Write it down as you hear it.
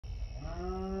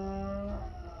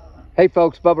Hey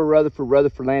folks, Bubba Rutherford,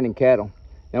 Rutherford Land and Cattle.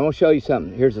 Now I'm going to show you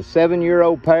something. Here's a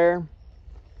 7-year-old pair,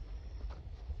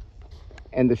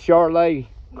 and the Charlais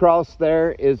cross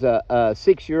there is a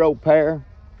 6-year-old pair,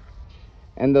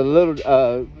 and the little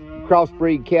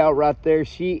crossbreed cow right there,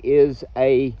 she is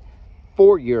a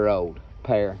 4-year-old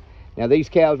pair. Now these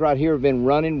cows right here have been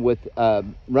running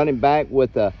back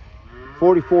with a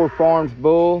 44 Farms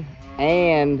bull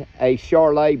and a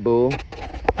Charlais bull.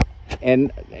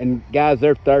 And guys,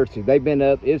 they're thirsty. They've been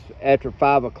up. It's after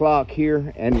 5 o'clock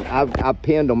here, and I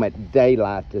pinned them at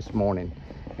daylight this morning.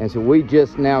 And so we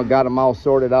just now got them all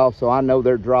sorted off, so I know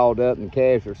they're drawed up and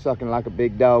calves are sucking like a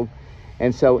big dog.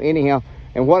 And so anyhow,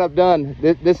 and what I've done,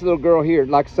 this little girl here,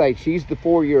 like I say, she's the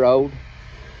 4-year-old.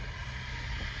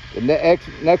 The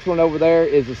next one over there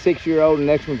is a 6-year-old, and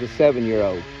the next one's a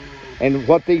 7-year-old. And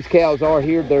what these cows are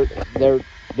here,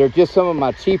 they're just some of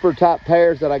my cheaper type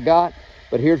pairs that I got.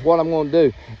 But here's what I'm going to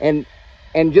do.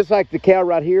 And just like the cow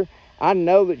right here, I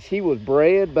know that she was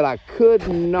bred, but I could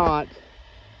not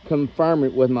confirm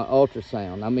it with my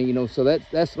ultrasound. I mean, you know, so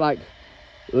that's like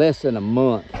less than a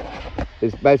month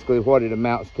is basically what it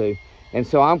amounts to. And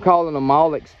so I'm calling them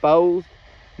all exposed.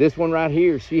 This one right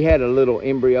here, she had a little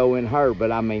embryo in her,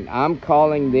 but I mean, I'm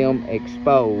calling them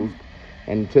exposed.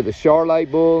 And to the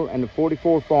Charlais bull and the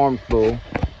 44 Farms bull.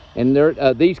 And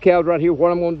these cows right here,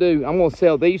 what I'm going to do, I'm going to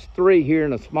sell these 3 here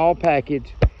in a small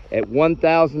package at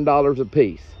 $1,000 a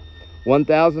piece.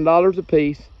 $1,000 a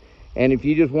piece. And if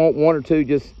you just want 1 or 2,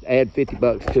 just add 50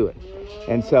 bucks to it.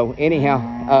 And so anyhow,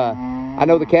 I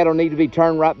know the cattle need to be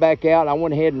turned right back out. I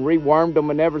went ahead and rewormed them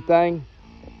and everything.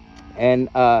 And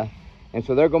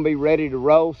so they're going to be ready to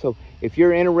roll. So if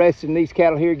you're interested in these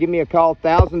cattle here, give me a call,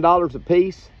 $1,000 a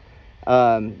piece.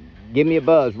 Give me a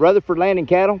buzz. Rutherford Land and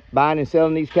Cattle, buying and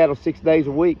selling these cattle 6 days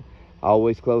a week.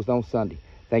 Always closed on Sunday.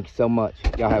 Thank you so much.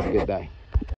 Y'all have a good day.